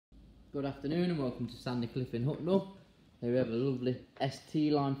Good afternoon and welcome to Sandycliff in Hucknall. Here we have a lovely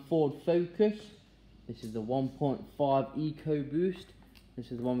ST line Ford Focus. This is the 1.5 EcoBoost.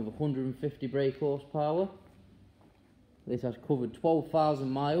 This is the one with 150 brake horsepower. This has covered 12,000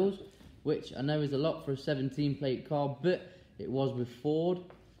 miles, which I know is a lot for a 17 plate car, but it was with Ford.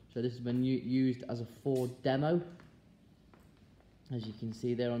 So this has been used as a Ford demo. As you can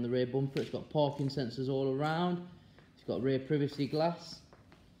see there on the rear bumper, it's got parking sensors all around. It's got rear privacy glass.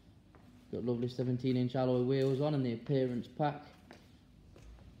 Got lovely 17-inch alloy wheels on and the appearance pack.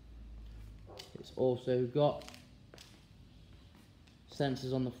 It's also got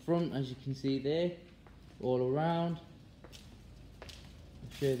sensors on the front, as you can see there, all around.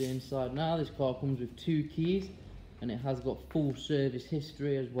 I'll show you the inside now. This car comes with 2 keys and it has got full service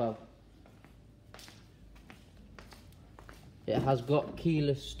history as well. It has got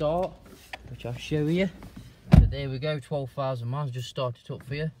keyless start, which I'll show you. So there we go, 12,000 miles, just started up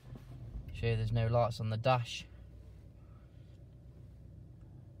for you. Show you there's no lights on the dash.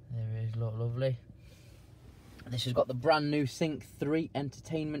 There it is, look lovely. This has got the brand new Sync 3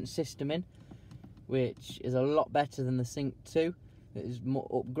 entertainment system in, which is a lot better than the Sync 2. It is more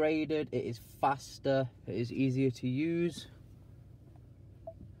upgraded, it is faster, it is easier to use.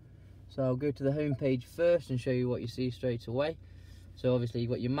 So I'll go to the home page first and show you what you see straight away. So obviously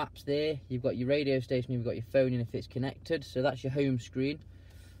you've got your maps there, you've got your radio station, you've got your phone in if it's connected. So that's your home screen.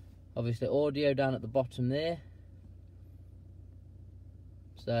 Obviously audio down at the bottom there.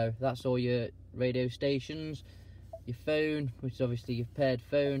 So that's all your radio stations, your phone, which is obviously your paired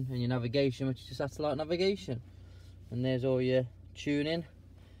phone, and your navigation, which is your satellite navigation. And there's all your tuning.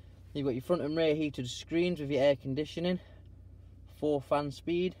 You've got your front and rear heated screens with your air conditioning, 4 fan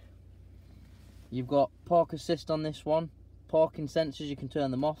speed. You've got park assist on this one, parking sensors, you can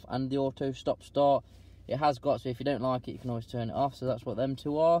turn them off, and the auto stop start. It has got, so if you don't like it you can always turn it off. So that's what them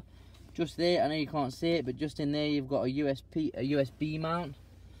two are. Just there, I know you can't see it, but just in there you've got a USB mount.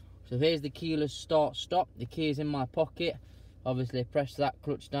 So here's the keyless start stop. The key is in my pocket. Obviously press that,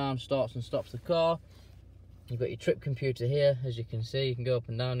 clutch down, starts and stops the car. You've got your trip computer here, as you can see. You can go up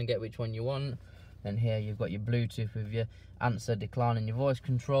and down and get which one you want. And here you've got your Bluetooth with your answer, decline and your voice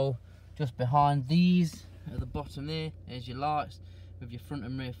control. Just behind these at the bottom there is your lights with your front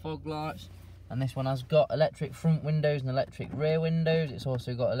and rear fog lights. And this one has got electric front windows and electric rear windows. It's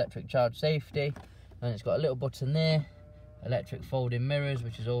also got electric child safety, and it's got a little button there, electric folding mirrors,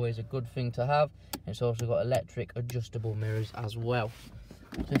 which is always a good thing to have. And it's also got electric adjustable mirrors as well.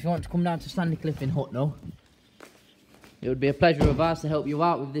 So if you want to come down to Sandycliff in Hucknall, it would be a pleasure of ours to help you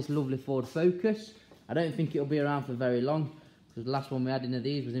out with this lovely Ford Focus. I don't think it'll be around for very long, because the last one we had in of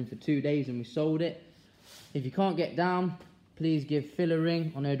these was in for 2 days and we sold it. If you can't get down, please give Phil a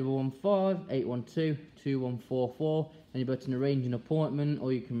ring on 0115 812 2144, and you're able to arrange an appointment,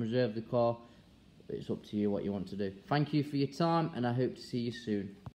 or you can reserve the car. It's up to you what you want to do. Thank you for your time, and I hope to see you soon.